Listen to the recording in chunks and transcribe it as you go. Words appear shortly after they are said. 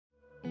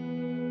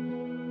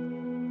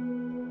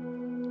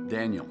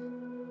Daniel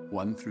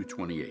 1 through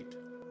 28.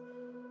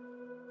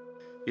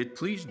 It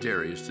pleased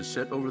Darius to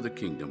set over the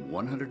kingdom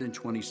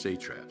 120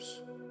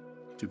 satraps,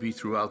 to be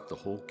throughout the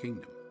whole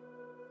kingdom,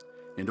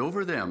 and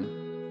over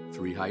them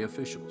 3 high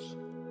officials,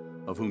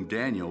 of whom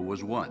Daniel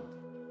was one,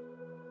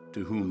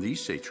 to whom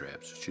these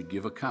satraps should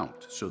give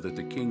account, so that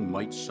the king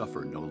might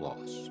suffer no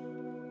loss.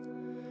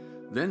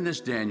 Then this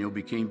Daniel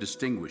became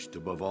distinguished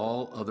above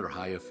all other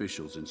high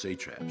officials and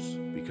satraps,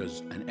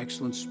 because an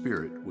excellent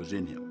spirit was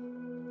in him.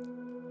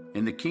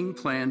 And the king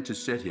planned to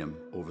set him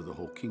over the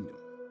whole kingdom.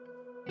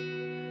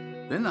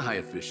 Then the high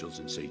officials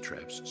and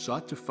satraps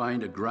sought to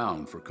find a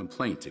ground for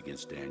complaint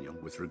against Daniel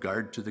with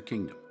regard to the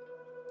kingdom.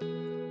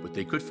 But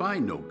they could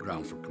find no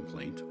ground for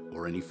complaint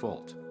or any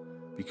fault,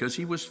 because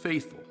he was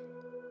faithful,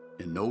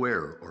 and no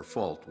error or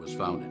fault was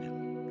found in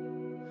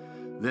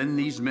him. Then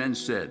these men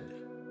said,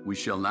 "We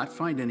shall not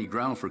find any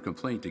ground for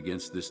complaint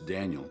against this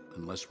Daniel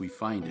unless we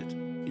find it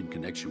in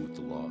connection with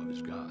the law of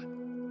his God."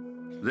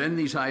 Then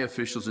these high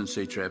officials and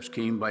satraps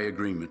came by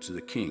agreement to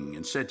the king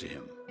and said to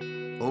him,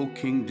 "O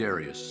King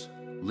Darius,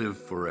 live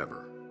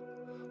forever.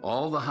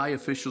 All the high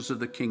officials of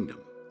the kingdom,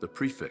 the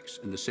prefects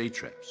and the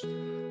satraps,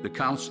 the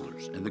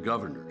counselors and the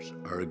governors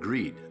are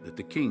agreed that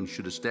the king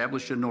should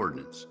establish an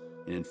ordinance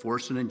and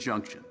enforce an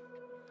injunction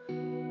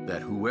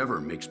that whoever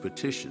makes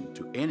petition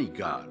to any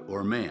god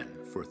or man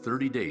for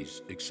 30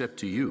 days except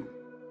to you,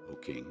 O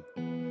king,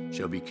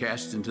 shall be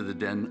cast into the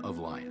den of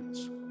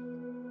lions.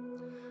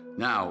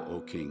 Now, O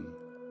king,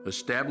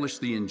 establish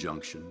the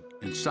injunction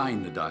and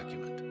sign the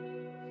document,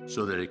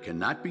 so that it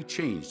cannot be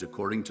changed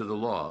according to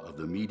the law of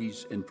the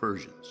Medes and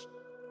Persians,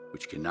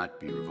 which cannot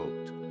be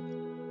revoked."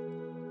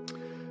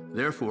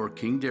 Therefore,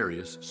 King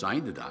Darius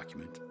signed the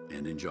document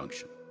and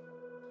injunction.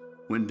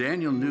 When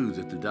Daniel knew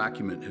that the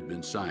document had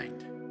been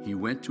signed, he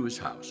went to his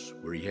house,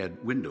 where he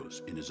had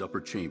windows in his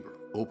upper chamber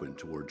open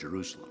toward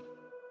Jerusalem.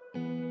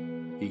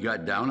 He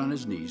got down on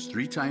his knees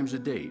 3 times a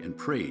day and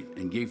prayed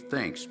and gave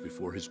thanks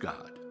before his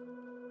God,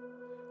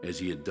 as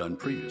he had done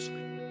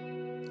previously.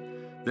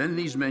 Then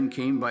these men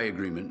came by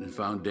agreement and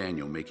found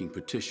Daniel making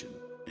petition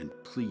and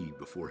plea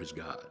before his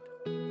God.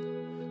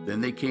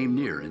 Then they came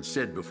near and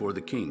said before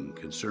the king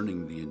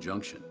concerning the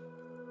injunction,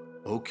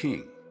 "O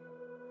king,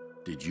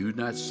 did you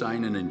not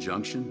sign an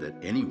injunction that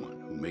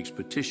anyone who makes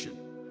petition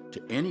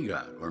to any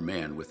god or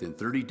man within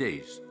 30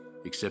 days,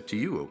 except to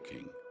you, O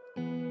king,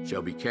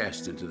 shall be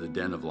cast into the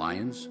den of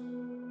lions?"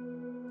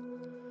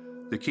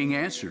 The king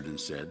answered and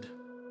said,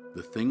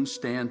 "The things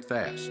stand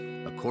fast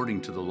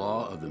according to the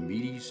law of the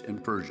Medes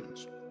and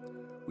Persians,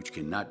 which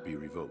cannot be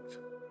revoked."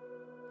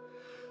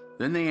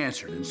 Then they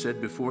answered and said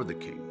before the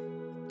king,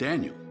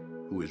 "Daniel,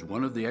 who is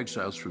one of the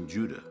exiles from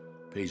Judah,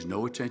 pays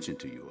no attention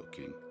to you, O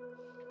king,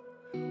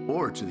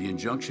 or to the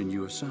injunction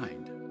you have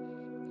signed,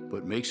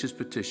 but makes his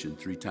petition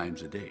 3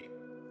 times a day."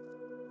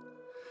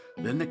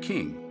 Then the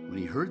king, when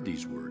he heard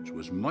these words,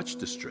 was much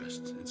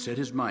distressed and set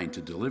his mind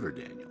to deliver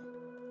Daniel,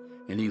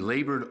 and he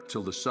labored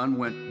till the sun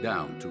went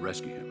down to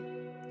rescue him.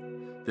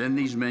 Then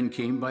these men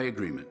came by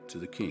agreement to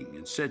the king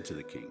and said to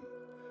the king,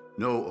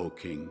 "Know, O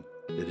king,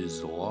 that it is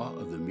the law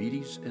of the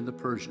Medes and the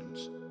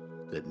Persians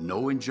that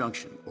no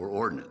injunction or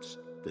ordinance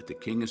that the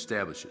king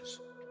establishes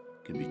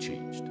can be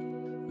changed."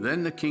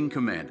 Then the king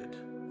commanded,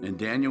 and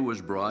Daniel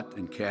was brought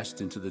and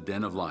cast into the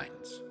den of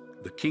lions.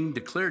 The king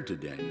declared to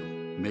Daniel,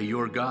 "May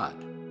your God,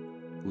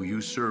 who you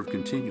serve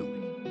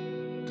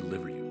continually,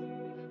 deliver you."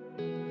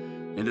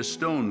 And a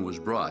stone was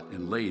brought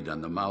and laid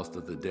on the mouth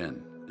of the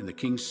den, and the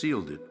king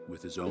sealed it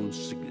with his own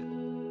signet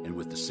and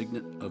with the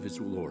signet of his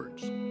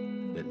lords,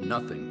 that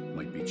nothing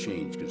might be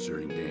changed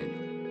concerning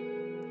Daniel.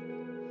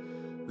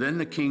 Then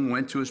the king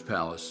went to his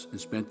palace and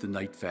spent the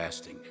night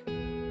fasting.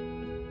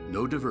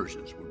 No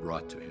diversions were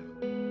brought to him,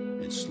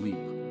 and sleep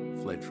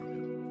fled from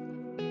him.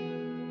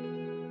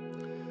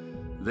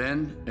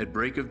 Then, at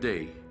break of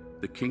day,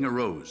 the king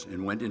arose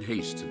and went in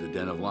haste to the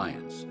den of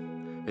lions.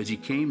 As he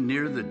came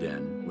near the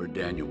den where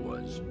Daniel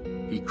was,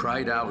 he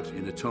cried out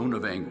in a tone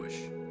of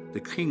anguish. The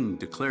king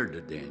declared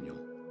to Daniel,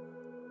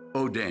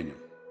 "O Daniel,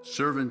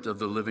 servant of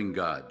the living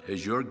God,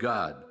 has your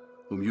God,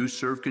 whom you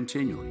serve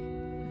continually,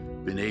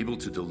 been able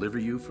to deliver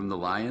you from the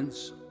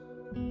lions?"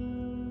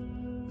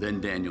 Then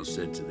Daniel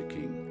said to the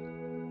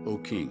king, "O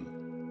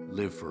king,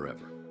 live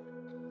forever.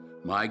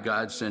 My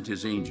God sent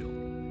his angel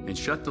and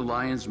shut the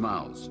lions'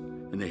 mouths,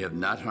 and they have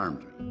not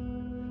harmed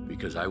me,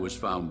 because I was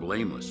found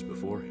blameless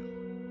before him,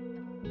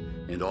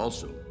 and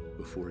also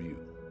before you.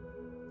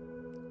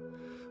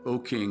 O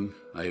king,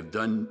 I have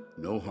done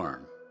no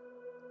harm."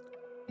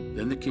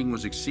 Then the king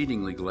was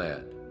exceedingly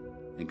glad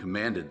and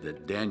commanded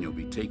that Daniel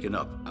be taken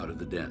up out of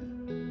the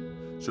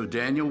den. So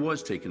Daniel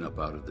was taken up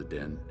out of the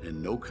den,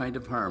 and no kind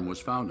of harm was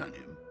found on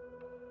him,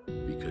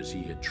 because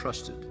he had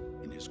trusted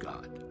in his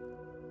God.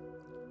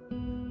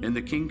 And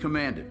the king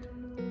commanded,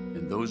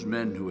 and those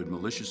men who had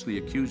maliciously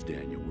accused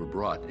Daniel were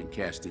brought and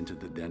cast into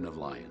the den of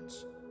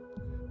lions,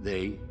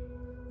 they,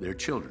 their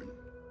children,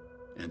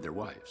 and their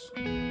wives.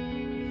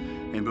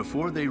 And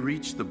before they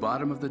reached the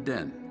bottom of the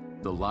den,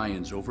 the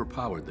lions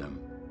overpowered them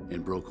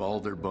and broke all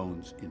their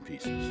bones in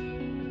pieces.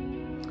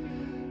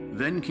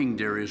 Then King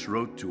Darius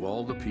wrote to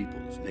all the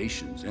peoples,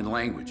 nations, and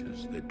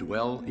languages that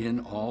dwell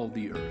in all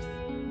the earth,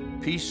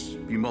 "Peace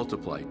be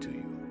multiplied to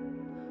you.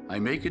 I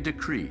make a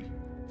decree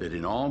that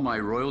in all my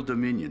royal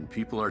dominion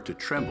people are to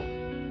tremble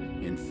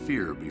in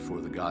fear before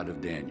the God of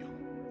Daniel.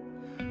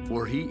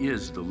 For he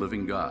is the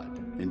living God,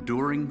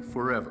 enduring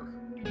forever.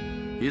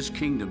 His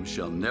kingdom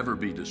shall never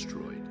be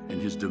destroyed,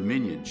 and his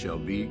dominion shall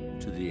be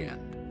to the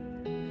end.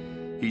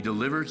 He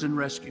delivers and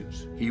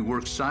rescues. He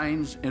works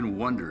signs and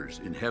wonders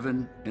in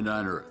heaven and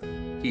on earth.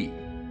 He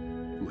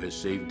who has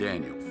saved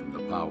Daniel from the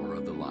power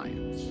of the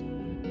lions."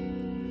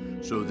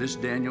 So this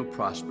Daniel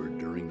prospered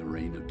during the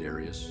reign of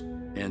Darius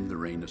and the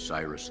reign of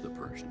Cyrus the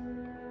Persian.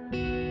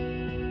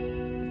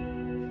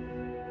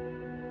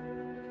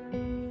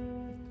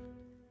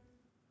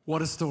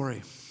 What a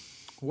story.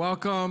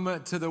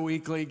 Welcome to the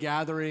weekly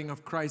gathering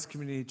of Christ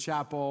Community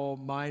Chapel.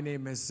 My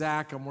name is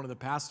Zach. I'm one of the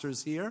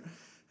pastors here,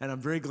 and I'm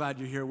very glad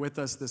you're here with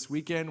us this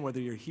weekend, whether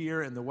you're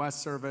here in the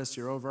West service,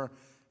 you're over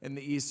in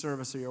the East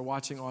service, or you're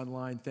watching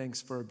online.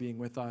 Thanks for being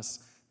with us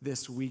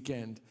this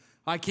weekend.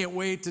 I can't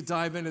wait to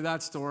dive into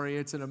that story.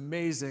 It's an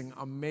amazing,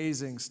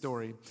 amazing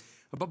story.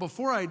 But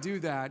before I do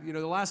that,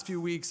 the last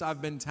few weeks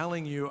I've been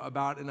telling you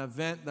about an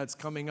event that's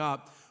coming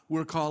up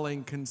we're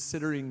calling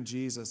Considering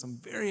Jesus. I'm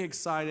very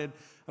excited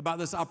about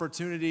this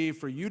opportunity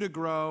for you to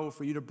grow,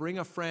 for you to bring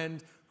a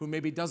friend who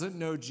maybe doesn't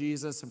know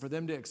Jesus, and for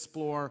them to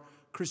explore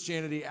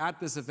Christianity at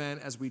this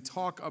event as we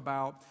talk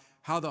about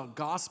how the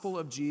gospel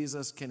of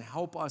Jesus can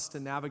help us to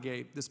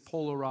navigate this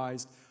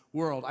polarized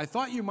world. I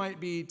thought you might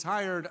be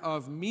tired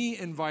of me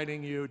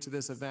inviting you to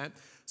this event,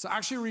 so I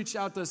actually reached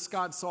out to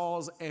Scott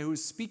Sauls,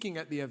 who's speaking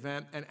at the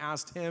event, and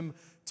asked him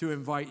to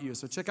invite you.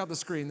 So check out the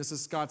screen. This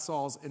is Scott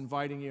Sauls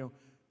inviting you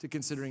to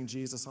Considering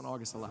Jesus on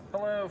August 11th.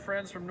 Hello,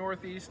 friends from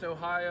Northeast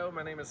Ohio.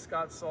 My name is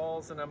Scott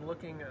Sauls, and I'm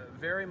looking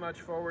very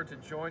much forward to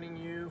joining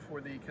you for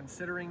the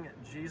Considering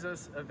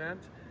Jesus event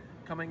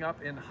coming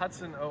up in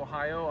Hudson,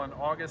 Ohio on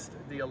August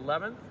the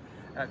 11th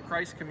at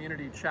Christ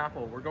Community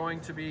Chapel. We're going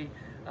to be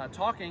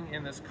talking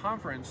in this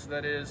conference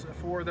that is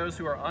for those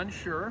who are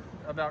unsure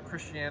about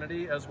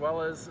Christianity, as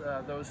well as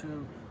those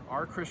who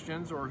are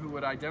Christians or who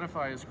would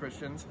identify as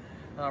Christians.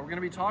 We're going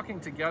to be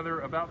talking together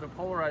about the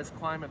polarized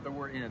climate that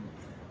we're in.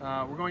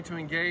 We're going to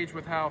engage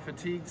with how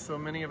fatigued so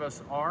many of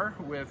us are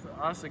with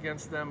us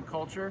against them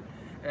culture,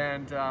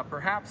 and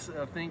perhaps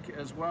think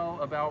as well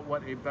about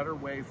what a better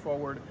way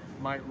forward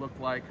might look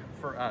like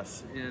for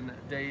us in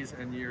days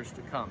and years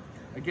to come.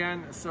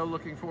 Again, so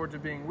looking forward to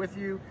being with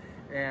you,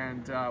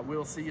 and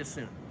we'll see you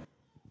soon.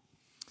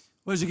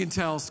 Well, as you can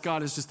tell,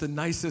 Scott is just the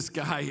nicest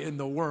guy in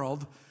the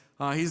world.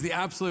 He's the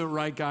absolute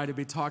right guy to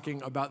be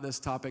talking about this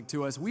topic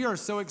to us. We are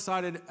so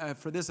excited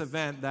for this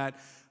event that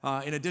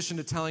in addition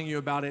to telling you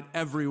about it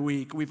every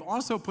week, we've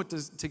also put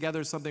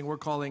together something we're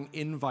calling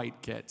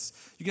invite kits.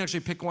 You can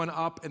actually pick one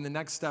up in the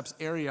Next Steps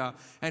area.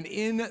 And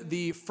in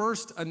the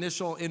first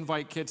initial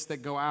invite kits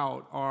that go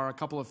out are a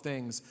couple of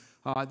things.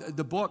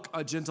 The book,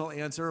 A Gentle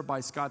Answer by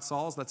Scott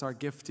Sauls, that's our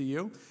gift to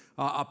you.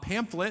 A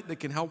pamphlet that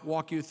can help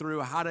walk you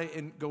through how to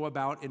go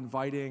about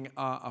inviting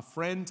a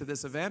friend to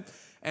this event.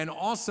 And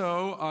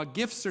also a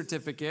gift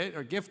certificate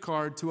or gift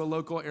card to a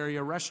local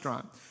area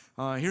restaurant.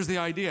 Here's the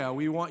idea.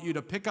 We want you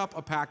to pick up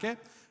a packet,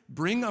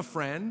 bring a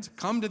friend,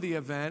 come to the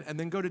event, and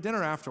then go to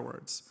dinner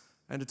afterwards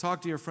and to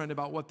talk to your friend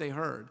about what they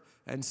heard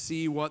and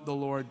see what the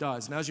Lord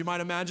does. Now, as you might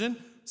imagine,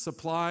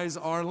 supplies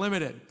are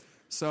limited.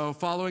 So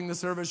following the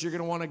service, you're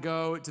going to want to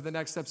go to the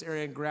Next Steps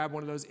area and grab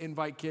one of those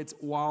invite kits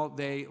while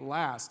they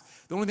last.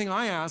 The only thing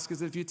I ask is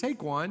that if you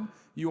take one,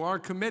 you are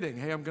committing.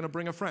 Hey, I'm going to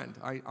bring a friend.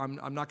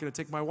 I'm not going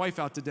to take my wife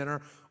out to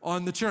dinner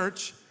on the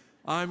church.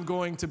 I'm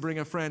going to bring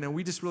a friend, and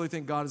we just really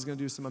think God is going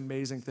to do some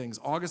amazing things.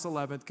 August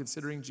 11th,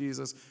 Considering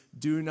Jesus.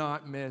 Do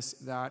not miss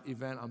that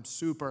event. I'm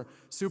super,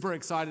 super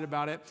excited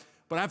about it.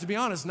 But I have to be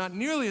honest, not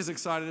nearly as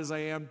excited as I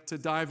am to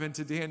dive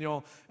into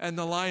Daniel and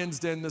the lion's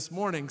den this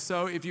morning.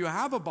 So if you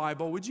have a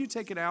Bible, would you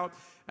take it out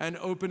and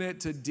open it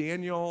to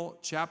Daniel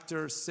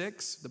chapter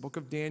 6, the book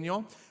of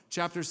Daniel,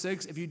 chapter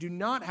 6. If you do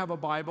not have a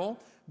Bible,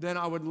 then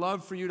I would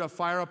love for you to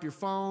fire up your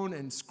phone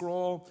and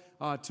scroll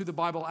to the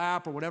Bible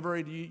app or whatever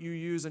you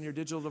use on your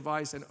digital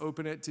device and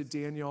open it to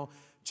Daniel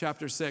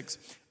chapter 6.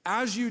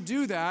 As you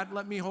do that,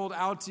 let me hold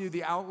out to you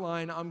the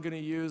outline I'm going to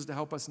use to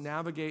help us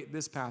navigate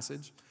this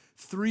passage.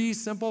 3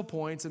 simple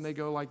points, and they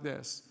go like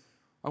this.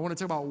 I want to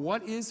talk about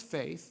what is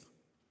faith,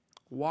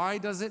 why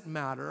does it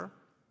matter,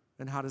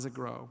 and how does it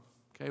grow?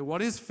 Okay,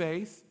 what is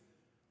faith,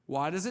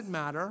 why does it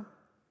matter,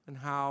 and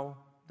how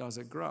does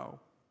it grow?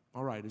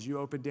 All right, as you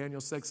open Daniel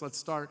 6, let's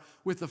start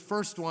with the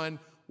first one.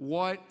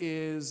 What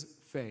is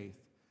faith?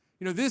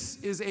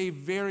 This is a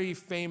very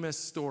famous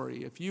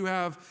story. If you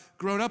have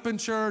grown up in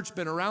church,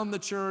 been around the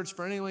church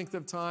for any length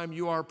of time,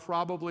 you are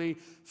probably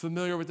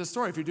familiar with this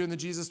story. If you're doing the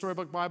Jesus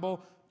Storybook Bible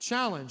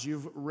Challenge,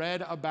 you've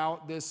read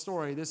about this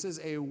story. This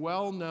is a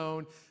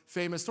well-known,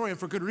 famous story, and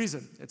for good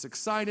reason. It's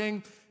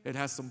exciting. It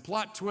has some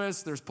plot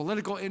twists. There's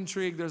political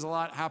intrigue. There's a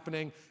lot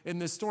happening in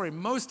this story.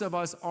 Most of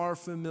us are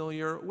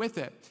familiar with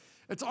it.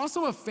 It's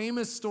also a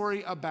famous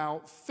story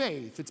about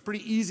faith. It's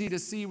pretty easy to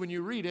see when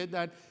you read it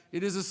that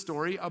it is a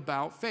story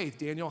about faith.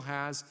 Daniel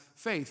has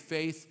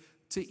faith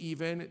to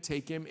even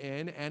take him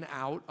in and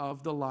out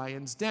of the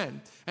lion's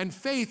den. And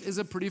faith is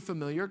a pretty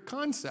familiar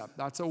concept.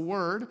 That's a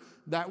word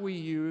that we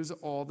use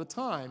all the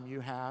time. You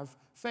have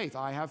faith.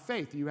 I have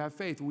faith. You have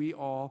faith. We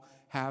all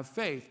have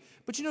faith.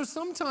 But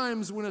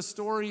sometimes when a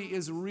story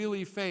is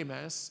really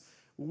famous,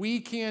 we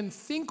can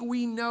think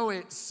we know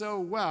it so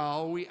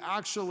well, we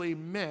actually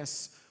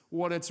miss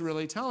what it's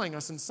really telling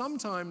us. And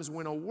sometimes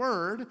when a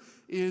word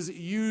is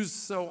used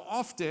so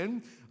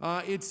often,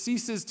 it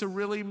ceases to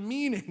really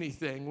mean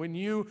anything. When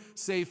you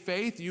say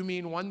faith, you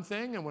mean one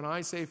thing, and when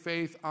I say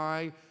faith,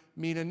 I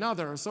mean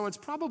another. So it's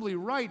probably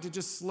right to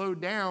just slow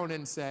down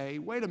and say,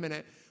 wait a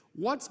minute,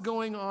 what's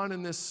going on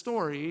in this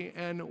story,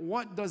 and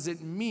what does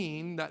it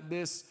mean that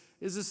this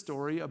is a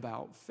story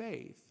about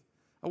faith?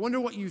 I wonder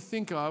what you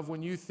think of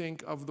when you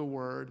think of the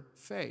word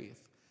faith.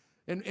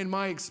 In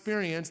my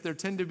experience, there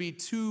tend to be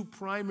two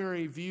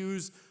primary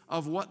views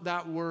of what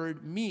that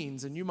word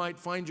means, and you might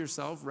find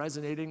yourself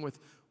resonating with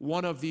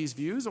one of these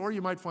views, or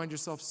you might find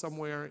yourself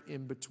somewhere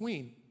in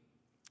between.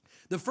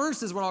 The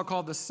first is what I'll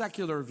call the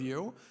secular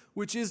view,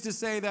 which is to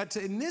say that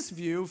in this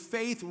view,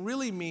 faith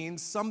really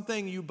means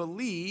something you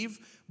believe,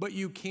 but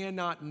you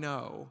cannot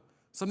know.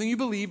 Something you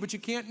believe, but you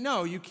can't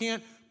know. You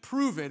can't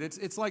prove it.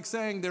 It's like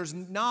saying there's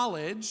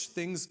knowledge,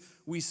 things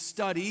we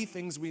study,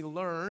 things we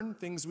learn,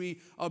 things we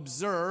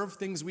observe,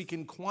 things we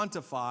can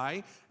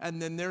quantify,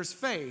 and then there's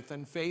faith.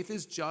 And faith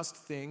is just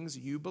things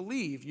you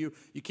believe. You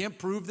can't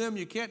prove them,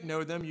 you can't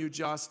know them, you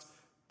just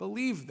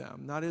believe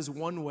them. That is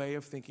one way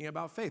of thinking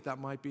about faith. That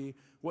might be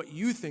what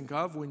you think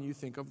of when you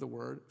think of the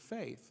word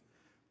faith.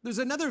 There's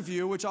another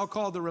view, which I'll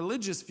call the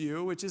religious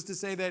view, which is to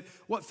say that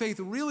what faith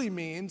really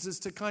means is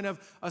to kind of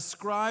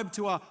ascribe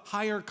to a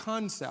higher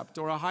concept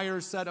or a higher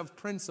set of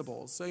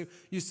principles. So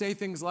you say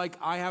things like,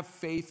 I have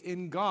faith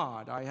in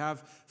God. I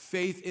have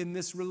faith in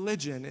this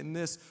religion, in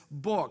this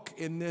book,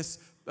 in this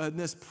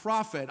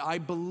prophet. I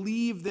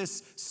believe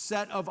this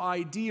set of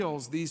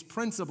ideals, these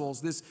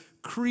principles, this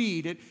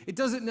creed. It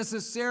doesn't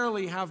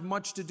necessarily have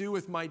much to do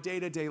with my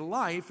day-to-day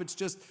life. It's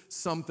just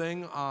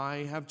something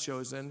I have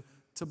chosen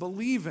to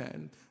believe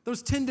in.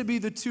 Those tend to be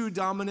the two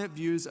dominant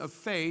views of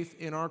faith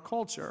in our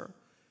culture.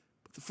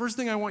 But the first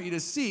thing I want you to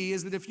see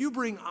is that if you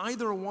bring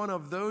either one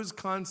of those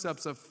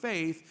concepts of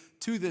faith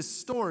to this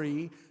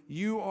story,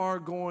 you are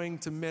going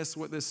to miss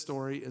what this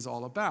story is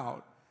all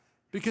about.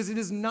 Because it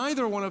is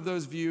neither one of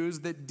those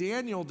views that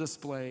Daniel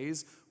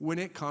displays when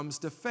it comes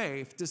to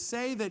faith. To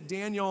say that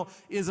Daniel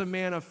is a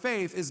man of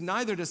faith is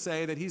neither to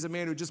say that he's a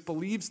man who just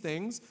believes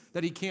things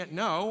that he can't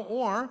know,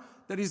 or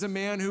that he's a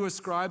man who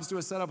ascribes to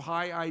a set of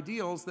high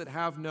ideals that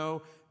have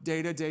no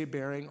day-to-day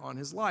bearing on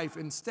his life.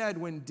 Instead,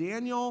 when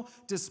Daniel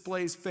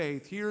displays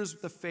faith, here's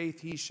the faith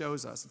he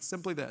shows us. It's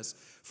simply this.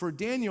 For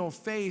Daniel,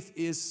 faith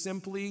is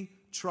simply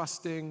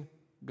trusting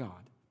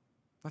God.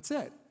 That's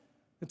it.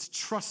 It's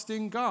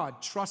trusting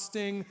God,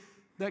 trusting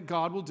that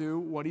God will do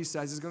what he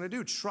says he's going to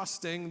do,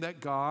 trusting that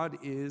God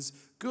is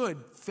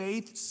good.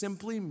 Faith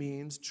simply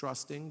means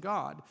trusting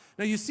God.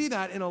 Now, you see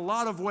that in a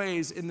lot of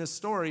ways in this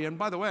story. And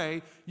by the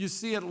way, you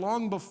see it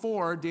long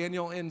before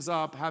Daniel ends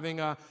up having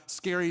a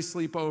scary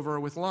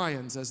sleepover with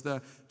lions, as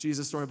the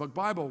Jesus Storybook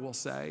Bible will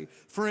say.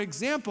 For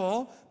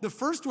example, the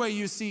first way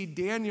you see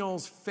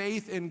Daniel's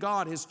faith in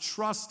God, his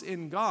trust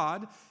in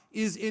God,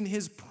 is in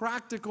his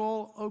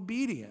practical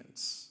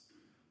obedience.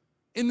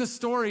 In the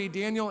story,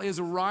 Daniel is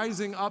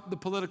rising up the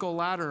political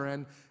ladder,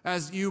 and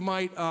as you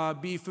might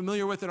be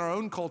familiar with in our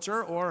own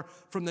culture or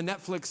from the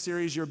Netflix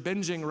series you're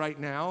binging right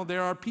now,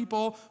 there are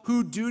people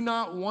who do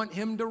not want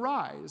him to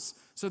rise.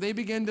 So they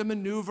begin to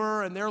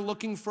maneuver, and they're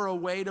looking for a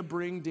way to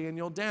bring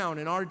Daniel down.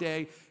 In our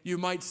day, you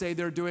might say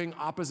they're doing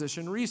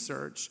opposition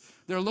research.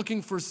 They're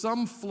looking for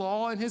some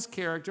flaw in his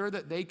character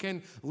that they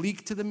can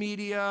leak to the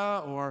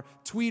media or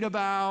tweet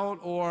about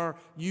or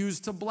use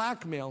to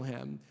blackmail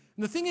him.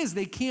 And the thing is,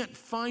 they can't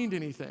find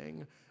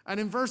anything. And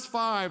in verse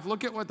 5,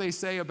 look at what they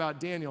say about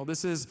Daniel.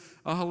 This is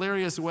a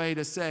hilarious way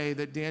to say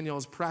that Daniel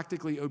is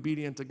practically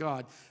obedient to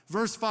God.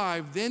 Verse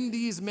 5, then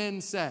these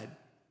men said,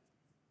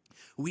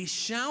 we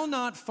shall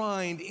not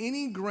find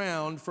any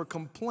ground for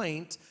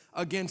complaint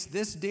against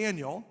this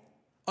Daniel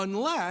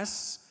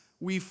unless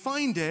we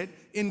find it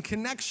in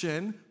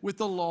connection with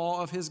the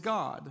law of his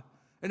God.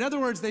 In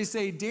other words, they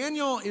say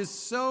Daniel is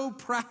so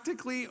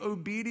practically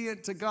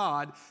obedient to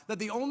God that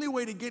the only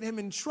way to get him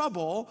in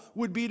trouble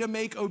would be to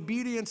make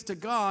obedience to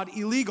God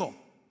illegal.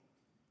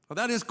 Well,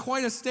 that is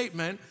quite a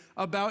statement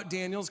about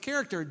Daniel's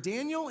character.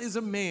 Daniel is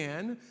a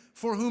man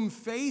for whom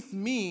faith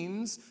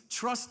means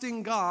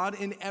trusting God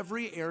in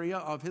every area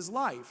of his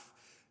life.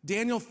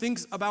 Daniel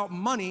thinks about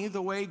money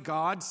the way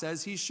God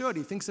says he should.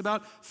 He thinks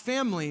about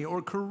family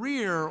or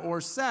career or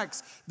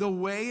sex the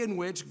way in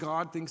which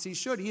God thinks he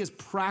should. He is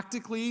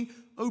practically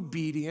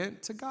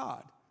obedient to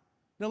God.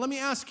 Now, let me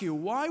ask you,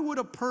 why would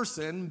a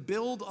person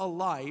build a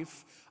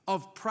life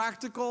of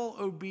practical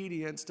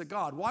obedience to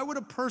God? Why would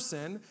a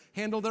person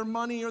handle their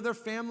money or their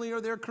family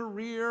or their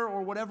career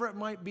or whatever it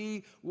might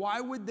be? Why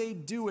would they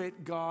do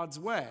it God's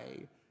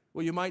way?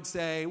 Well, you might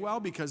say, well,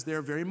 because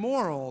they're very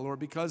moral or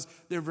because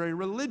they're very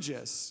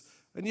religious.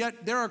 And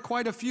yet there are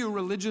quite a few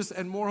religious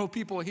and moral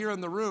people here in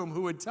the room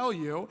who would tell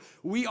you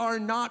we are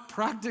not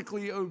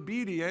practically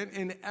obedient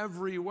in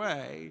every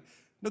way.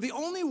 Now, the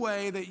only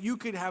way that you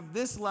could have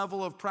this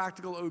level of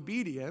practical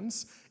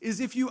obedience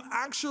is if you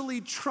actually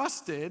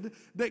trusted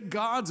that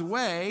God's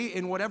way,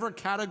 in whatever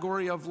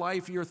category of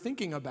life you're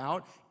thinking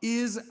about,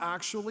 is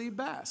actually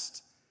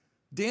best.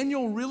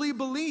 Daniel really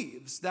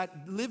believes that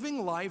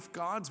living life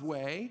God's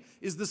way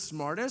is the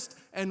smartest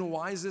and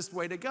wisest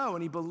way to go.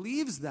 And he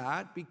believes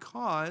that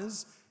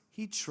because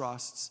he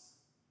trusts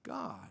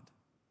God.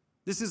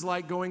 This is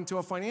like going to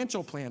a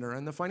financial planner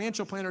and the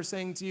financial planner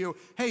saying to you,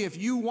 hey,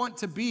 if you want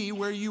to be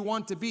where you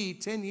want to be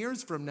 10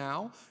 years from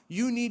now,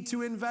 you need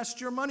to invest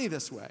your money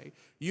this way.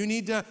 You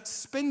need to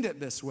spend it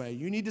this way.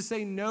 You need to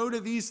say no to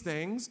these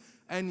things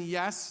and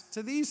yes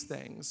to these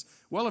things.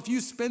 Well, if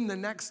you spend the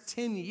next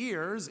 10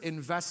 years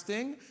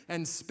investing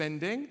and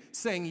spending,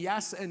 saying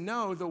yes and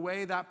no the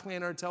way that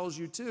planner tells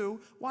you to,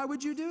 why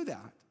would you do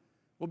that?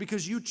 Well,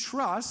 because you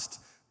trust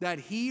that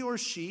he or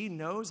she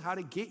knows how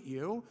to get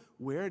you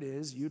where it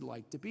is you'd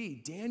like to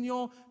be.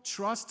 Daniel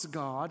trusts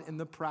God in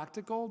the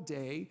practical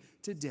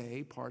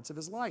day-to-day parts of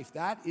his life.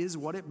 That is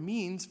what it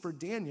means for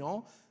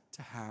Daniel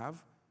to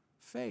have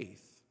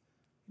faith.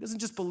 He doesn't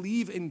just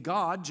believe in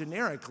God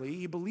generically.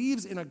 He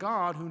believes in a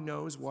God who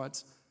knows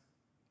what's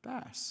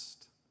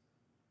best.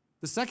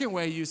 The second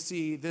way you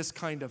see this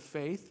kind of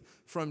faith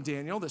from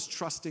Daniel, this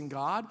trust in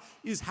God,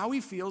 is how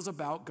he feels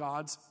about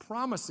God's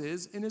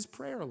promises in his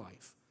prayer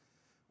life.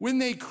 When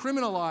they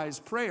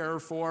criminalize prayer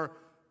for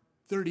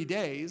 30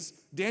 days,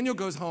 Daniel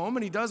goes home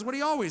and he does what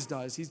he always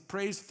does. He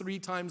prays 3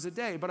 times a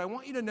day. But I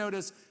want you to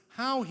notice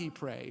how he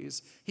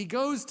prays. He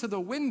goes to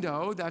the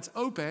window that's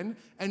open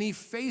and he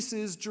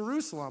faces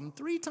Jerusalem.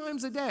 3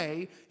 times a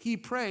day, he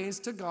prays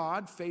to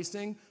God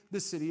facing the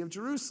city of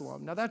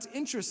Jerusalem. Now that's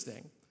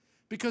interesting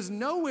because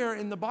nowhere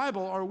in the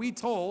Bible are we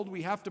told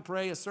we have to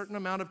pray a certain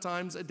amount of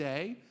times a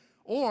day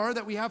or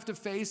that we have to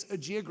face a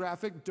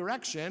geographic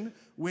direction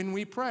when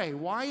we pray.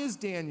 Why is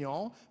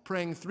Daniel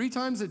praying 3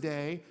 times a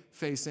day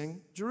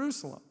facing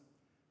Jerusalem?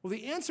 Well,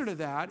 the answer to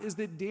that is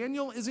that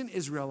Daniel is an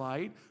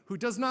Israelite who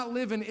does not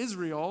live in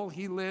Israel.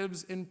 He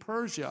lives in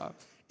Persia.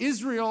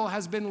 Israel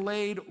has been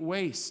laid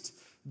waste.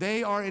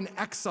 They are in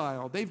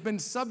exile. They've been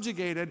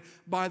subjugated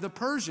by the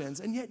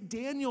Persians. And yet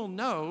Daniel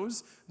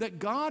knows that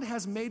God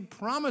has made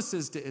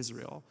promises to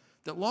Israel.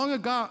 That long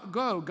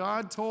ago,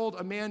 God told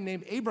a man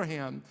named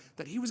Abraham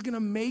that he was going to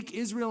make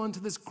Israel into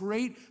this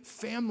great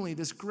family,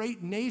 this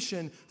great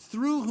nation,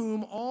 through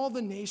whom all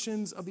the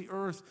nations of the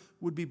earth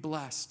would be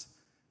blessed.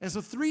 And so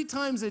 3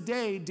 times a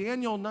day,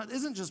 Daniel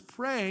isn't just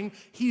praying,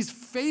 he's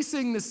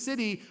facing the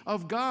city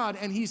of God,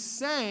 and he's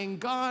saying,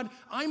 God,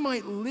 I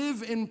might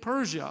live in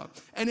Persia,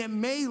 and it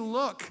may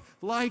look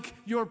like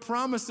your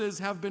promises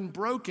have been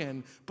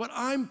broken, but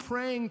I'm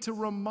praying to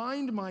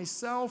remind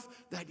myself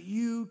that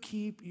you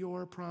keep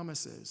your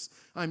promises.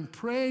 I'm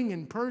praying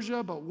in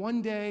Persia, but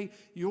one day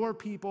your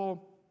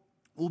people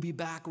will be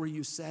back where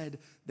you said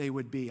they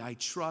would be. I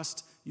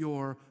trust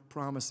your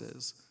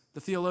promises. The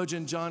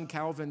theologian John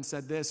Calvin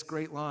said this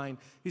great line.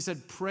 He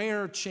said,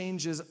 prayer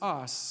changes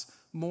us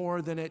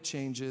more than it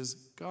changes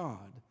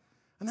God.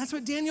 And that's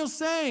what Daniel's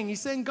saying.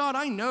 He's saying, God,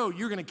 I know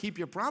you're going to keep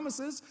your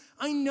promises.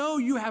 I know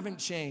you haven't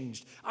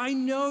changed. I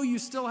know you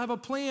still have a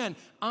plan.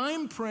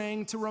 I'm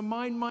praying to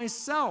remind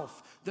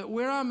myself that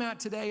where I'm at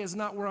today is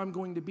not where I'm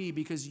going to be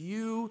because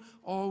you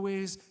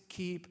always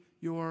keep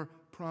your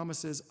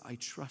promises. I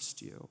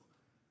trust you.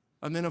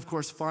 And then, of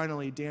course,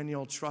 finally,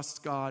 Daniel trusts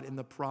God in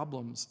the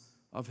problems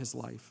of his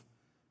life.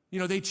 You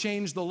know, they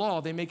change the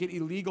law. They make it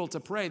illegal to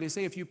pray. They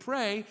say if you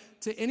pray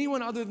to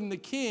anyone other than the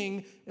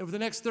king over the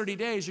next 30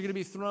 days, you're going to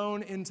be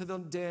thrown into the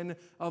den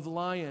of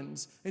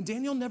lions. And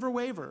Daniel never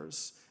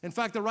wavers. In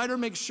fact, the writer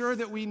makes sure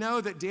that we know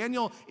that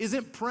Daniel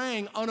isn't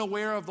praying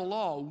unaware of the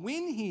law.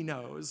 When he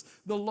knows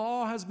the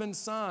law has been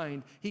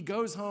signed, he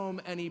goes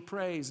home and he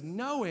prays,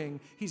 knowing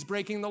he's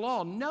breaking the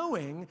law,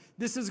 knowing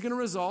this is going to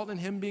result in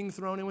him being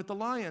thrown in with the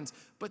lions.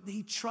 But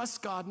he trusts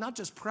God not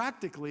just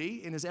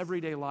practically in his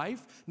everyday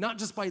life, not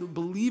just by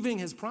believing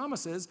his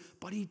promises,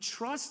 but he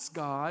trusts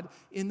God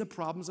in the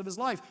problems of his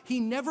life. He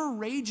never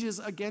rages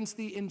against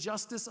the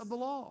injustice of the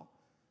law.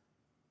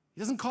 He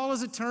doesn't call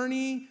his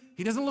attorney.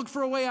 He doesn't look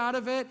for a way out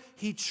of it.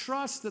 He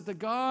trusts that the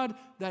God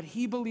that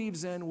he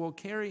believes in will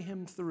carry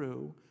him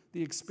through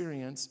the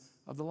experience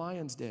of the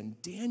lion's den.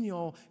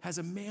 Daniel has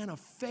a man of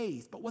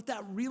faith, but what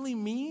that really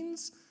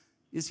means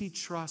is he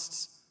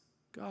trusts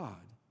God.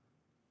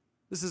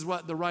 This is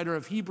what the writer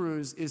of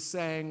Hebrews is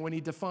saying when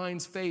he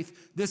defines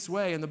faith this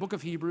way. In the book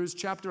of Hebrews,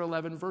 chapter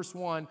 11, verse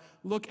 1,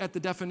 look at the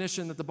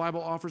definition that the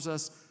Bible offers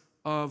us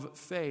of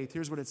faith.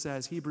 Here's what it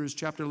says, Hebrews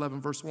chapter 11,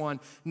 verse 1.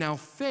 Now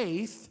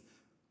faith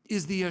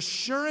is the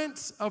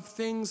assurance of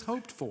things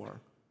hoped for,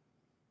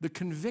 the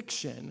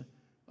conviction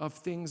of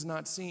things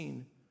not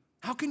seen?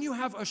 How can you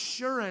have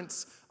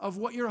assurance of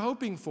what you're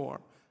hoping for?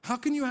 How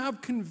can you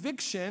have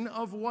conviction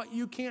of what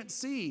you can't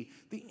see?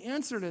 The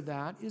answer to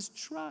that is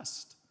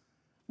trust.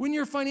 When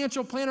your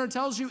financial planner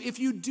tells you, if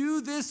you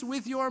do this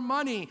with your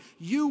money,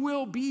 you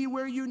will be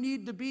where you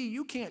need to be,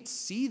 you can't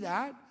see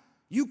that.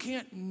 You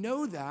can't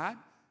know that.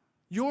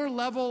 Your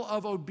level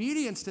of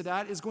obedience to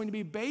that is going to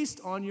be based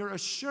on your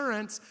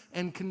assurance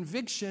and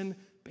conviction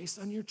based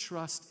on your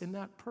trust in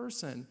that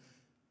person.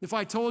 If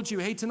I told you,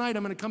 hey, tonight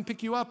I'm going to come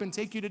pick you up and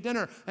take you to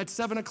dinner at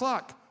 7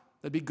 o'clock,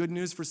 that'd be good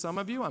news for some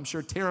of you. I'm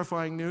sure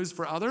terrifying news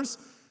for others.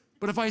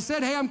 But if I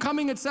said, hey, I'm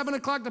coming at 7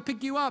 o'clock to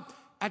pick you up,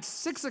 at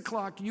 6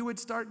 o'clock, you would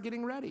start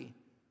getting ready.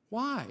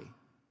 Why?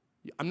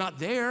 I'm not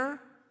there,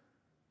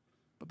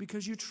 but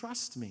because you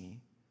trust me.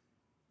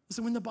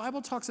 Listen, when the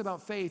Bible talks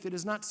about faith, it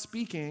is not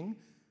speaking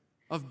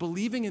of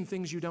believing in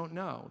things you don't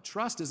know.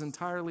 Trust is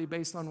entirely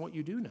based on what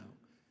you do know.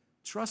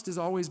 Trust is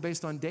always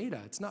based on data.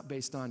 It's not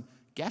based on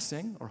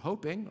guessing or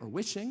hoping or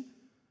wishing.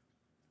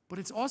 But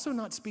it's also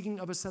not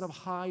speaking of a set of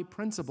high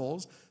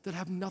principles that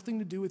have nothing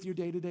to do with your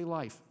day-to-day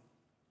life.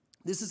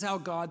 This is how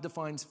God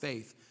defines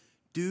faith.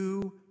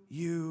 Do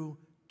you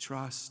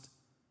trust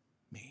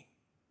me?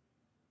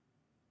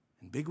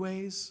 In big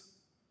ways,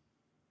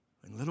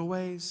 in little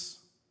ways,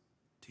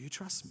 do you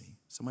trust me?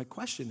 So my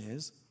question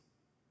is,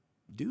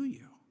 do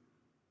you?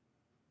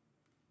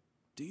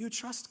 Do you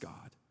trust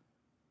God?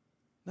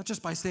 Not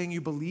just by saying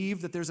you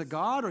believe that there's a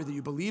God or that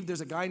you believe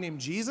there's a guy named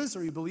Jesus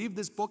or you believe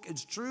this book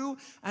is true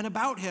and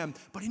about him,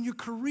 but in your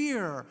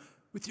career,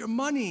 with your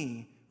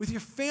money, with your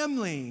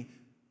family,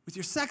 with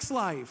your sex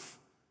life,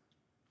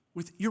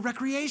 with your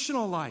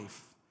recreational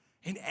life.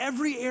 In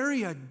every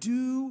area,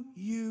 do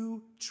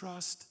you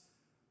trust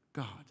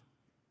God?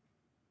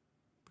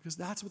 Because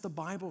that's what the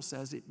Bible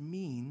says it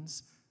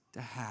means to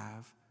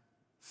have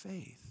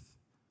faith.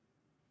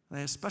 And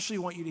I especially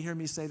want you to hear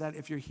me say that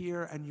if you're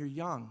here and you're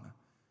young.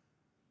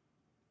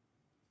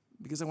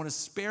 Because I want to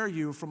spare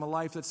you from a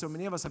life that so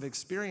many of us have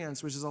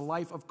experienced, which is a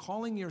life of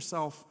calling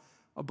yourself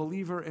a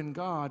believer in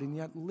God and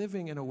yet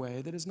living in a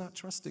way that is not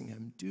trusting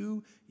him.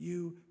 Do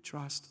you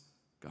trust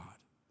God?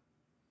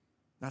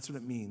 That's what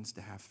it means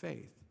to have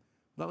faith.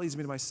 That leads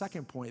me to my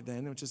second point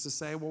then, which is to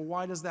say, well,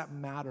 why does that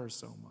matter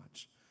so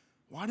much?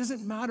 Why does it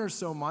matter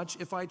so much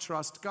if I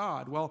trust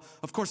God? Well,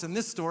 of course, in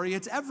this story,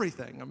 it's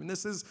everything. I mean,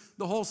 this is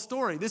the whole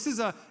story. This is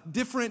a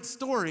different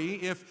story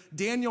if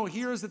Daniel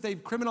hears that they've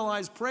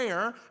criminalized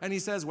prayer and he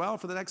says, well,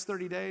 for the next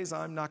 30 days,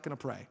 I'm not going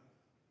to pray.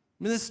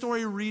 I mean, this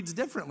story reads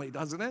differently,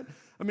 doesn't it?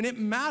 I mean, it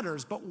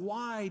matters, but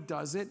why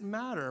does it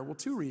matter? Well,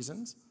 two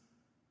reasons.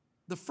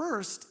 The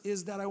first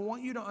is that I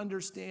want you to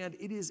understand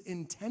it is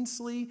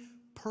intensely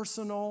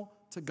personal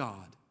to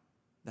God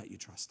that you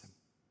trust him.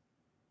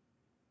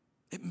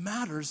 It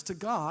matters to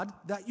God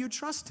that you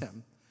trust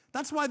him.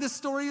 That's why this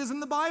story is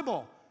in the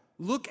Bible.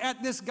 Look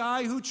at this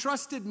guy who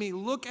trusted me.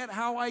 Look at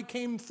how I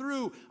came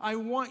through. I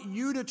want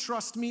you to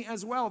trust me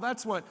as well.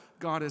 That's what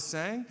God is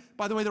saying.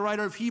 By the way, the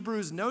writer of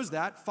Hebrews knows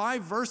that.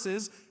 5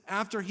 verses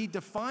after he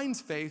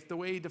defines faith the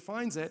way he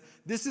defines it,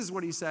 this is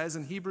what he says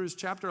in Hebrews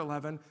chapter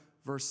 11,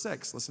 verse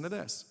 6. Listen to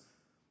this.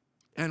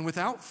 And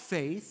without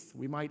faith,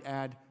 we might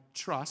add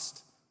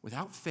trust.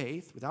 Without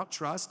faith, without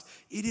trust,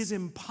 it is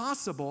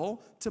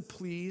impossible to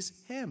please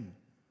him.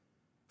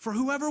 For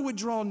whoever would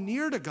draw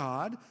near to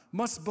God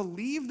must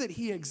believe that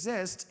he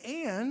exists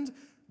and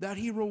that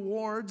he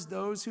rewards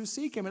those who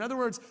seek him. In other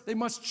words, they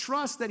must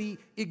trust that he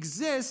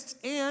exists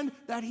and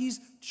that he's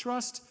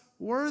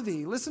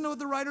trustworthy. Listen to what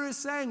the writer is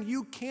saying.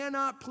 You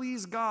cannot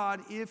please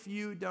God if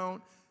you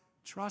don't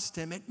trust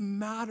him. It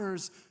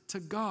matters to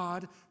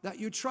God that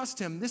you trust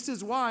him. This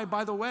is why,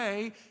 by the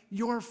way,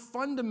 your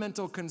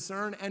fundamental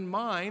concern and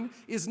mine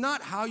is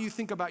not how you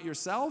think about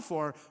yourself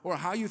or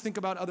how you think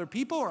about other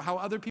people or how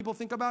other people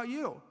think about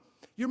you.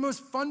 Your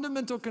most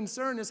fundamental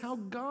concern is how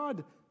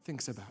God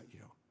thinks about you.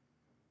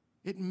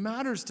 It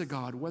matters to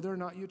God whether or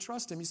not you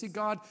trust him. You see,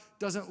 God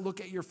doesn't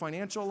look at your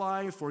financial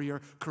life or your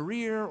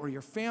career or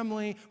your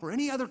family or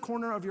any other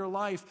corner of your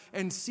life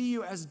and see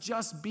you as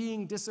just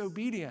being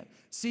disobedient,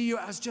 see you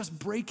as just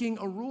breaking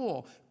a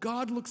rule.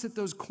 God looks at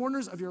those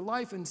corners of your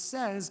life and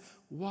says,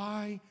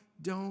 why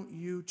don't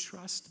you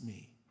trust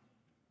me?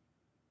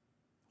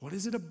 What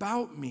is it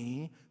about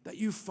me that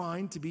you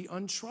find to be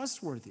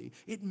untrustworthy?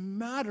 It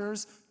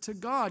matters to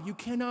God. You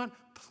cannot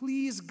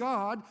please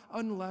God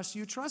unless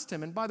you trust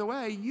him. And by the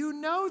way, you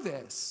know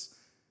this.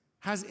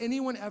 Has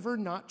anyone ever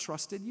not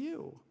trusted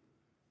you?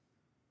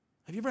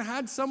 Have you ever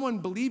had someone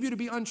believe you to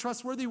be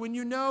untrustworthy when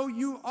you know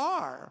you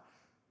are?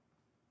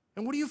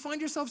 And what do you find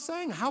yourself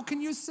saying? How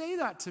can you say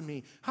that to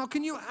me? How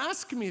can you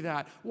ask me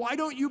that? Why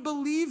don't you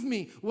believe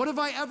me? What have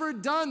I ever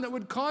done that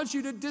would cause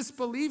you to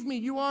disbelieve me?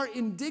 You are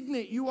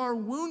indignant. You are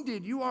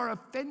wounded. You are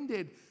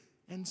offended.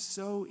 And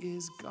so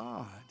is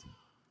God.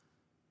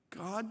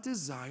 God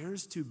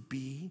desires to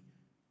be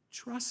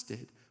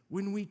trusted.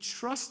 When we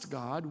trust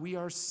God, we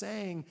are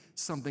saying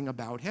something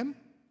about him.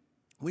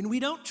 When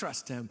we don't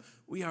trust him,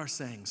 we are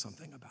saying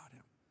something about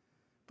him.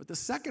 But the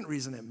second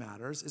reason it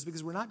matters is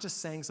because we're not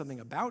just saying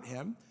something about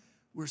him,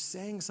 we're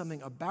saying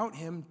something about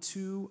him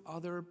to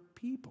other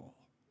people.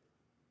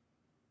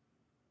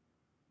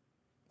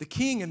 The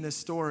king in this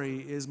story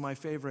is my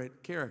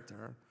favorite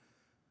character.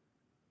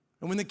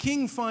 And when the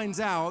king finds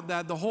out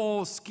that the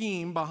whole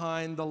scheme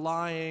behind the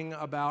lying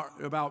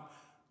about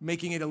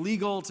making it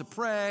illegal to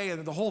pray,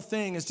 and the whole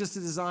thing is just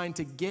designed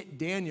to get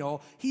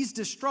Daniel, he's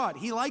distraught.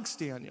 He likes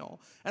Daniel.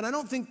 And I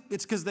don't think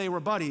it's because they were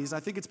buddies. I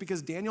think it's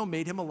because Daniel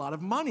made him a lot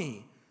of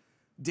money.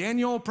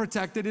 Daniel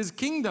protected his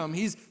kingdom.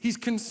 He's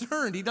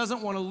concerned. He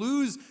doesn't want to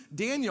lose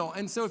Daniel.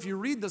 And so if you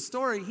read the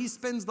story, he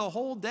spends the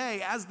whole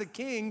day as the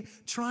king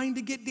trying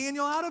to get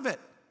Daniel out of it.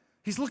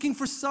 He's looking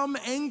for some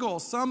angle,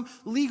 some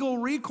legal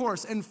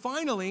recourse. And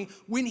finally,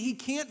 when he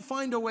can't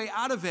find a way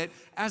out of it,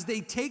 as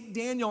they take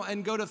Daniel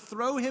and go to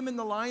throw him in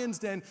the lion's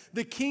den,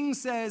 the king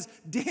says,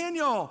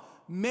 "Daniel,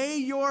 may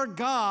your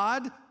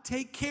God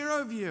take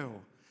care of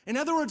you." In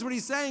other words, what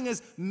he's saying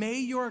is, may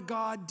your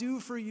God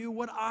do for you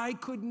what I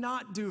could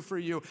not do for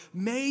you.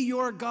 May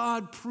your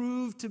God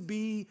prove to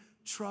be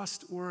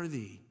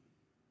trustworthy.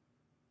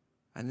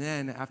 And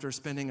then, after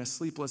spending a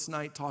sleepless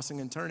night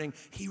tossing and turning,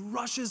 he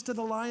rushes to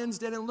the lion's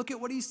den, and look at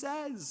what he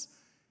says.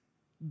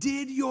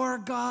 Did your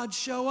God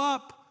show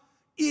up?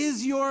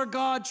 Is your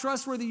God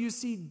trustworthy? You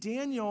see,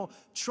 Daniel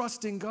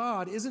trusting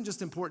God isn't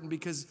just important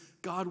because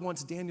God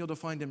wants Daniel to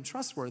find him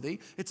trustworthy.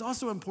 It's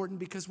also important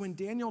because when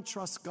Daniel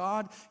trusts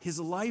God, his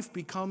life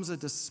becomes a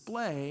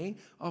display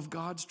of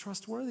God's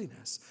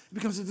trustworthiness. It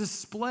becomes a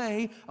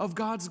display of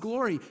God's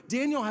glory.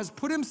 Daniel has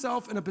put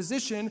himself in a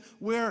position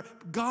where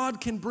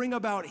God can bring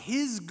about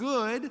his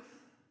good,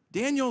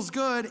 Daniel's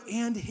good,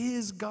 and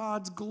his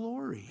God's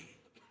glory.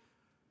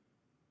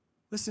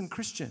 Listen,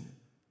 Christian,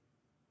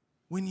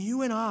 when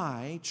you and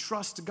I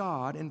trust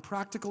God in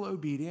practical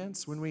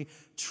obedience, when we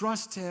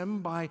trust him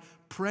by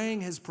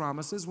praying his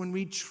promises, when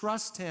we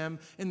trust him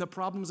in the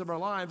problems of our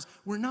lives,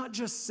 we're not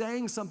just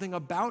saying something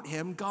about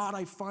him. God,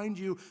 I find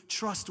you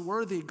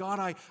trustworthy.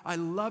 God, I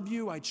love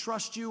you. I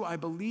trust you. I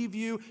believe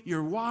you.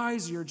 You're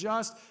wise. You're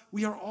just.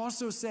 We are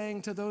also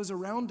saying to those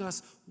around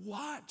us,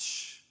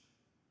 watch.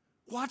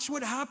 Watch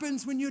what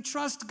happens when you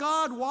trust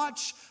God.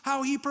 Watch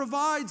how he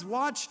provides.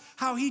 Watch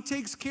how he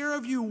takes care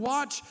of you.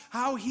 Watch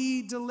how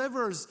he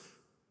delivers.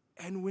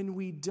 And when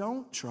we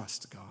don't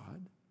trust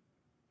God,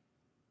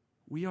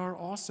 we are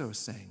also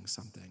saying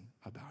something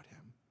about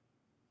him.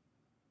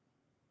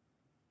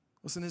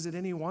 Listen, is it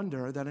any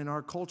wonder that in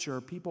our culture,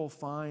 people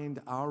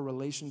find our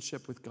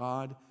relationship with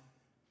God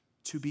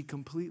to be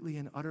completely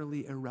and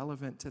utterly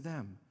irrelevant to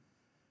them?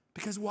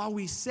 Because while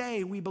we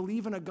say we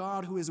believe in a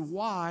God who is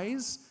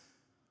wise,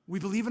 we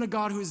believe in a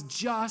God who is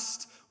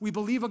just, we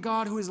believe a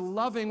God who is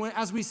loving,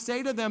 as we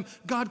say to them,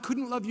 God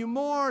couldn't love you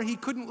more, he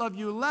couldn't love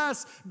you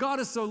less, God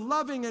is so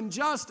loving and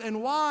just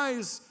and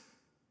wise,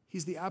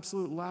 he's the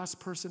absolute last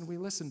person we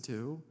listen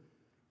to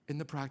in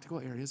the practical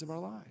areas of our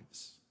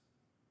lives.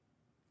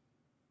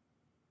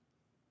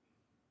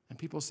 And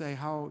people say,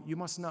 how you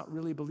must not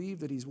really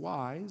believe that he's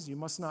wise, you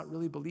must not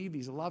really believe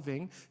he's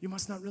loving, you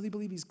must not really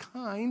believe he's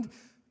kind,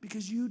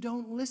 because you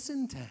don't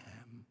listen to him.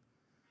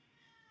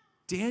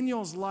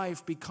 Daniel's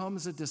life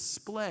becomes a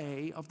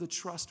display of the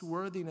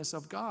trustworthiness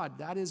of God.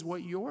 That is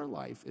what your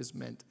life is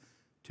meant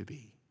to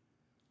be.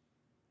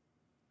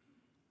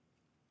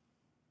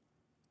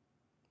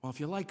 Well, if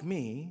you're like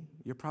me,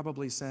 you're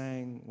probably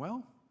saying,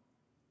 well,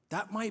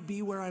 that might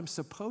be where I'm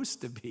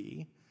supposed to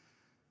be,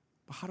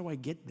 but how do I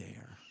get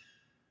there?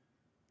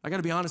 I got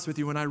to be honest with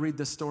you, when I read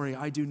this story,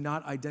 I do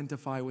not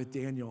identify with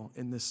Daniel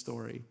in this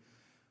story.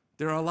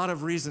 There are a lot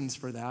of reasons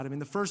for that. I mean,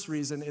 the first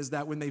reason is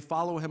that when they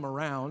follow him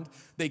around,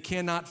 they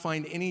cannot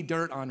find any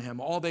dirt on him.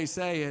 All they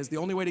say is the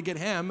only way to get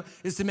him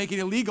is to make it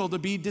illegal to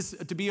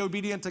be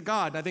obedient to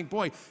God. And I think,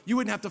 boy, you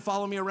wouldn't have to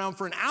follow me around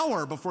for an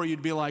hour before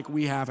you'd be like,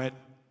 we have it.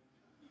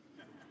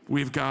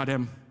 We've got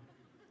him.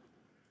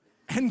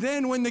 And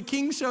then when the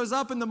king shows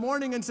up in the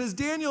morning and says,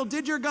 Daniel,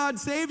 did your God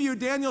save you?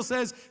 Daniel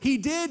says, he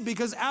did,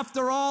 because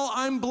after all,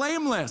 I'm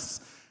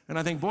blameless. And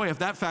I think, boy, if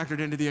that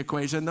factored into the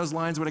equation, those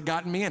lines would have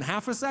gotten me in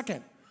half a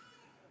second.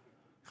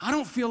 I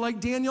don't feel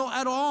like Daniel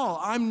at all.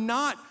 I'm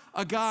not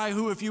a guy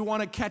who, if you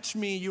want to catch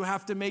me, you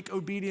have to make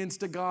obedience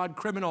to God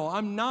criminal.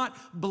 I'm not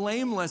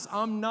blameless.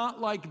 I'm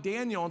not like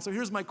Daniel. And so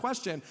here's my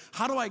question.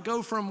 How do I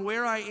go from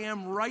where I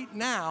am right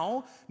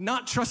now,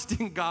 not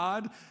trusting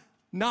God,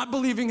 not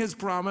believing his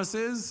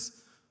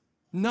promises,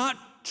 not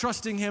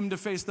trusting him to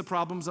face the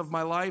problems of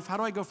my life? How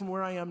do I go from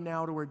where I am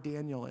now to where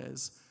Daniel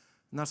is?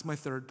 And that's my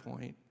third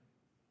point.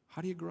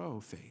 How do you grow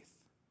faith?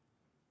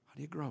 How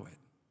do you grow it?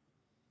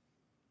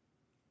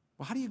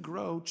 Well, how do you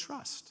grow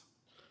trust?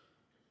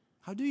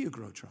 How do you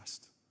grow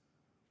trust?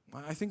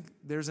 Well, I think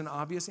there's an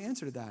obvious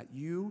answer to that.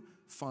 You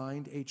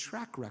find a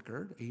track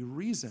record, a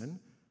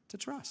reason to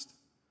trust.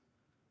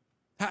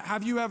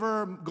 Have you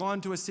ever gone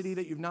to a city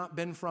that you've not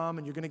been from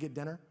and you're going to get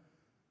dinner?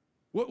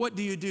 What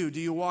do? Do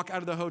you walk out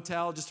of the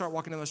hotel, just start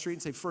walking down the street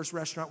and say, first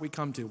restaurant we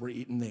come to, we're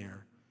eating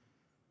there?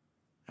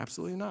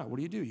 Absolutely not. What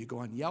do? You go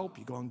on Yelp,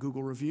 you go on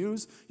Google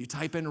Reviews, you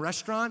type in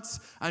restaurants,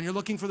 and you're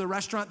looking for the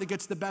restaurant that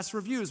gets the best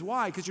reviews.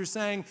 Why? Because you're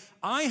saying,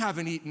 I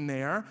haven't eaten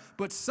there,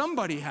 but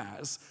somebody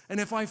has.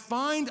 And if I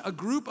find a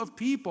group of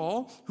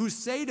people who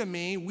say to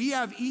me, we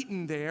have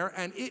eaten there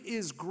and it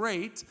is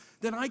great,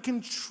 then I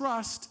can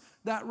trust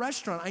that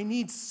restaurant. I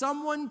need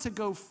someone to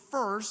go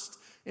first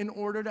in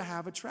order to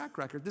have a track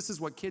record. This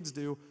is what kids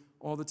do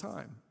all the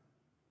time.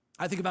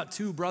 I think about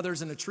two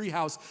brothers in a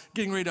treehouse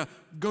getting ready to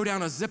go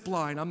down a zip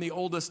line. I'm the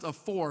oldest of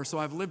four, so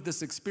I've lived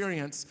this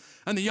experience.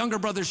 And the younger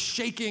brother's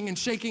shaking and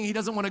shaking. He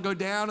doesn't want to go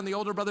down. And the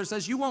older brother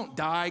says, you won't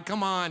die.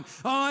 Come on.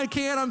 Oh, I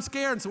can't. I'm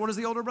scared. And so what does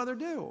the older brother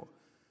do?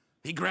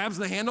 He grabs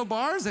the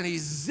handlebars and he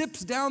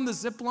zips down the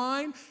zip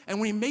line. And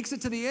when he makes it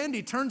to the end,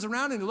 he turns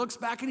around and he looks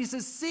back and he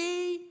says,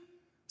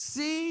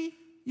 see,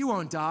 you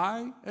won't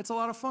die. It's a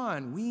lot of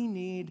fun. We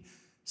need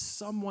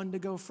someone to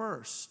go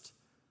first.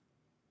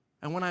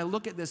 And when I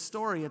look at this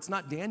story, it's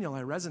not Daniel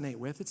I resonate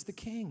with, it's the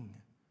king.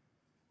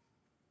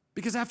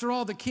 Because after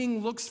all, the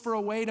king looks for a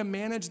way to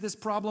manage this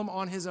problem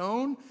on his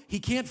own. He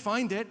can't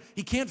find it.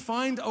 He can't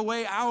find a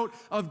way out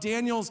of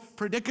Daniel's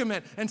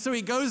predicament. And so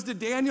he goes to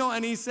Daniel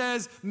and he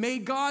says, may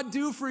God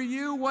do for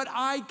you what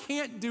I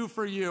can't do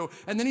for you.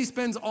 And then he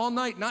spends all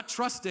night not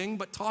trusting,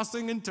 but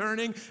tossing and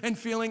turning and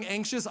feeling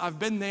anxious. I've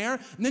been there.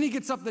 And then he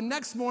gets up the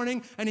next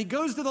morning and he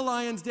goes to the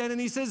lion's den and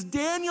he says,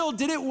 Daniel,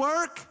 did it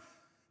work?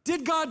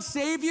 Did God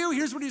save you?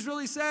 Here's what he's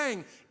really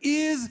saying.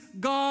 Is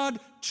God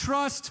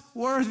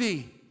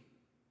trustworthy?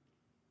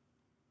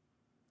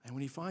 And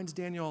when he finds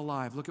Daniel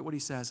alive, look at what he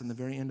says in the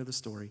very end of the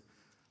story.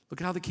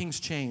 Look at how the king's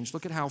changed.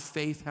 Look at how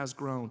faith has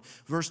grown.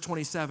 Verse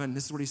 27,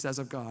 this is what he says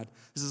of God.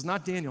 This is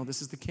not Daniel,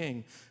 this is the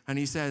king. And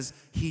he says,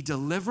 he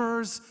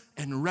delivers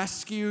and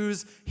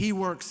rescues. He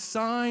works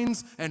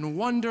signs and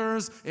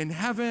wonders in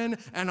heaven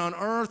and on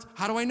earth.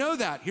 How do I know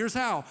that? Here's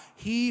how.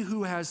 He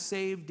who has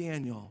saved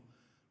Daniel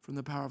from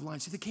the power of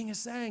lions. See, the king is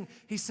saying,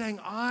 he's saying,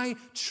 I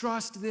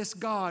trust this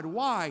God.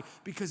 Why?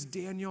 Because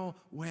Daniel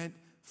went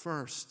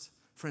first.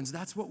 Friends,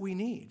 that's what we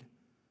need.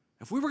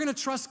 If we were going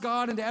to trust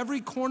God into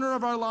every corner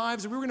of our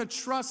lives, if we were going to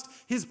trust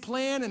his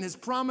plan and his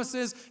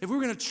promises, if we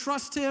were going to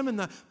trust him in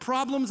the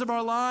problems of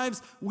our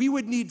lives, we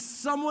would need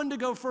someone to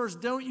go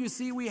first. Don't you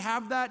see we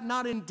have that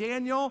not in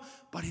Daniel,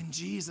 but in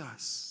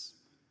Jesus.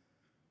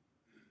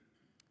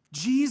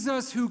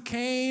 Jesus, who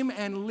came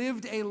and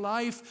lived a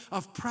life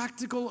of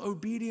practical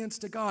obedience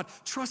to God,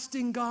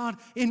 trusting God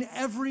in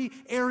every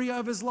area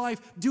of his life,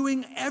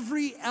 doing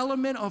every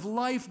element of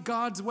life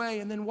God's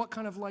way. And then what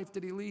kind of life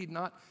did he lead?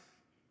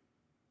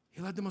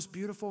 He led the most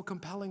beautiful,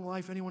 compelling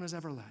life anyone has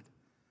ever led.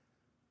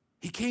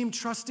 He came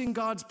trusting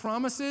God's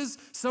promises,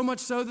 so much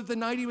so that the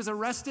night he was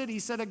arrested, he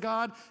said to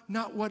God,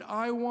 not what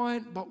I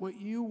want, but what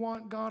you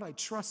want, God. I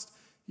trust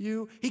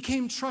you. He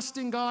came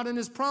trusting God in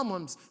his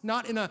problems,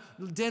 not in a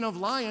den of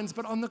lions,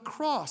 but on the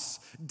cross,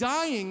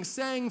 dying,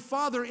 saying,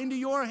 Father, into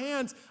your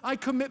hands I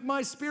commit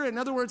my spirit. In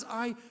other words,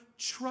 I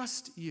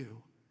trust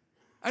you.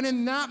 And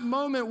in that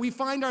moment, we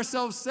find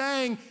ourselves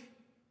saying,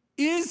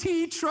 is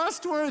he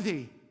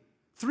trustworthy?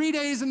 3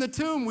 days in the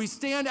tomb, we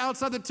stand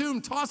outside the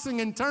tomb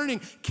tossing and turning.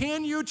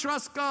 Can you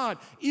trust God?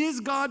 Is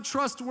God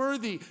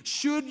trustworthy?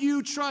 Should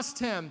you trust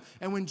him?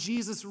 And when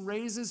Jesus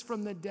raises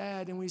from the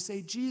dead and we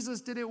say, Jesus,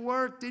 did it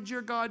work? Did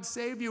your God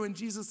save you? And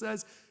Jesus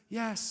says,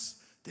 yes.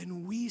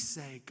 Then we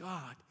say,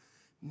 God,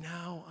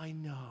 now I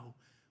know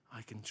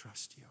I can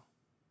trust you.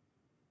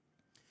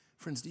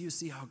 Friends, do you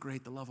see how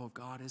great the love of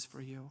God is for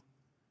you?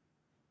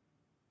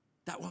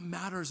 That what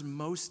matters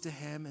most to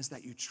him is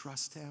that you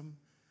trust him.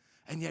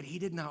 And yet he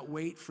did not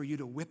wait for you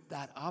to whip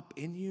that up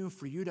in you,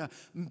 for you to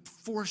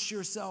force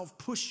yourself,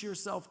 push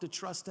yourself to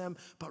trust him,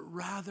 but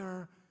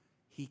rather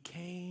he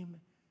came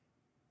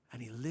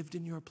and he lived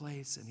in your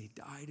place and he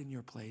died in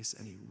your place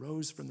and he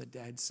rose from the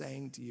dead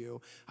saying to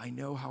you, I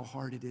know how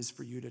hard it is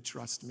for you to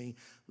trust me.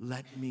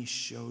 Let me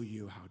show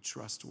you how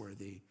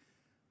trustworthy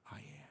I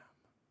am.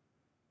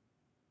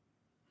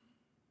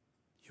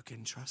 You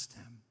can trust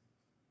him.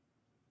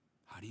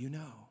 How do you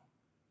know?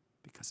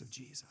 Because of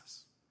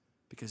Jesus.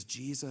 Because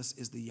Jesus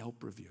is the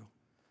Yelp review.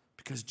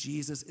 Because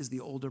Jesus is the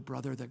older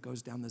brother that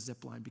goes down the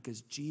zip line.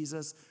 Because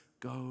Jesus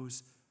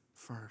goes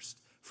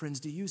first. Friends,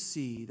 do you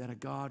see that a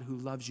God who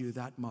loves you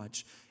that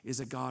much is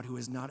a God who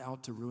is not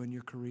out to ruin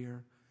your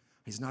career?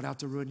 He's not out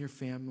to ruin your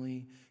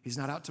family. He's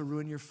not out to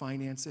ruin your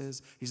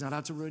finances. He's not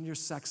out to ruin your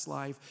sex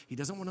life. He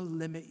doesn't want to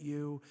limit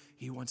you.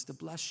 He wants to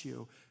bless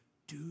you.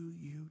 Do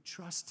you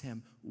trust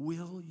him?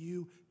 Will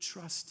you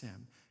trust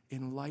him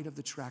in light of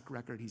the track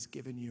record he's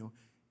given you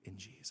in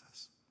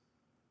Jesus?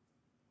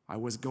 I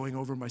was going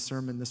over my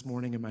sermon this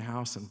morning in my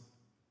house, and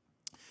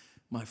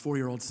my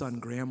 4-year-old son,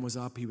 Graham, was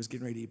up. He was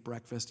getting ready to eat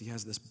breakfast. He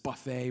has this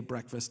buffet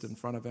breakfast in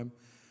front of him.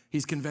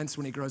 He's convinced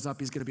when he grows up,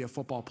 he's going to be a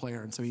football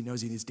player, and so he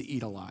knows he needs to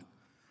eat a lot.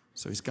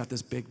 So he's got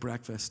this big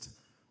breakfast,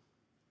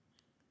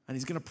 and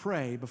he's going to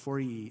pray before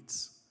he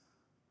eats.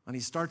 And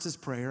he starts his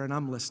prayer, and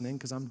I'm listening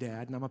because I'm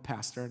dad, and I'm a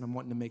pastor, and I'm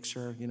wanting to make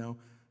sure,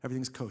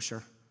 everything's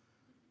kosher.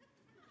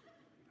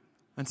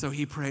 And so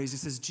he prays. He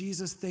says,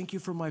 Jesus, thank you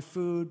for my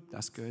food.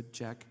 That's good,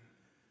 check.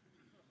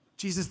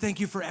 Jesus, thank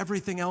you for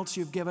everything else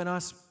you've given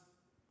us.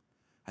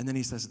 And then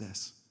he says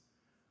this,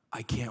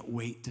 I can't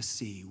wait to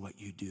see what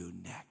you do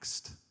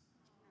next.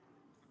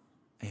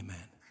 Amen.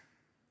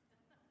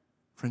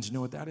 Friends, you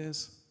know what that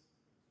is?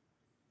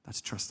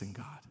 That's trusting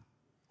God.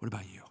 What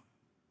about you?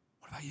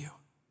 What about you?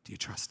 Do you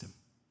trust him?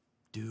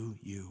 Do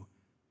you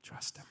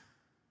trust him?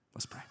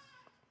 Let's pray.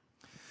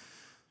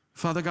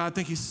 Father God,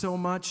 thank you so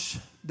much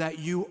that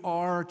you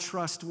are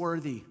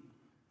trustworthy.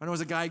 I know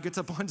as a guy who gets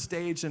up on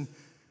stage and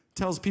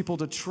tells people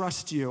to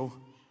trust you,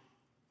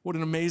 what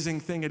an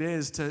amazing thing it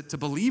is to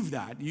believe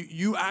that.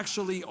 You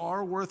actually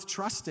are worth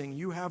trusting.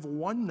 You have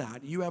won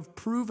that. You have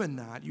proven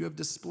that. You have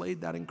displayed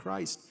that in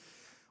Christ.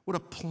 What a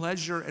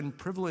pleasure and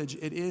privilege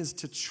it is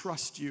to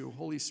trust you.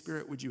 Holy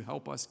Spirit, would you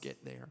help us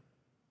get there?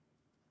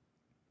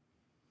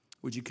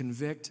 Would you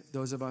convict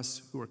those of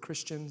us who are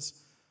Christians,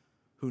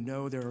 who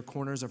know there are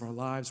corners of our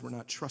lives we're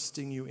not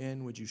trusting you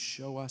in? Would you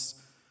show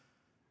us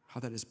how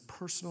that is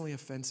personally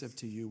offensive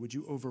to you? Would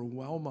you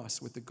overwhelm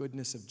us with the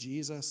goodness of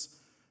Jesus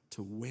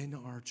to win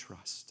our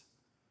trust?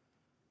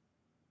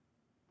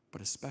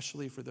 But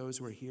especially for those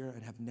who are here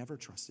and have never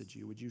trusted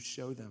you, would you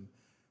show them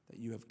that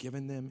you have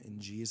given them in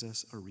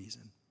Jesus a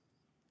reason?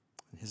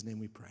 In his name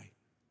we pray,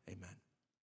 amen.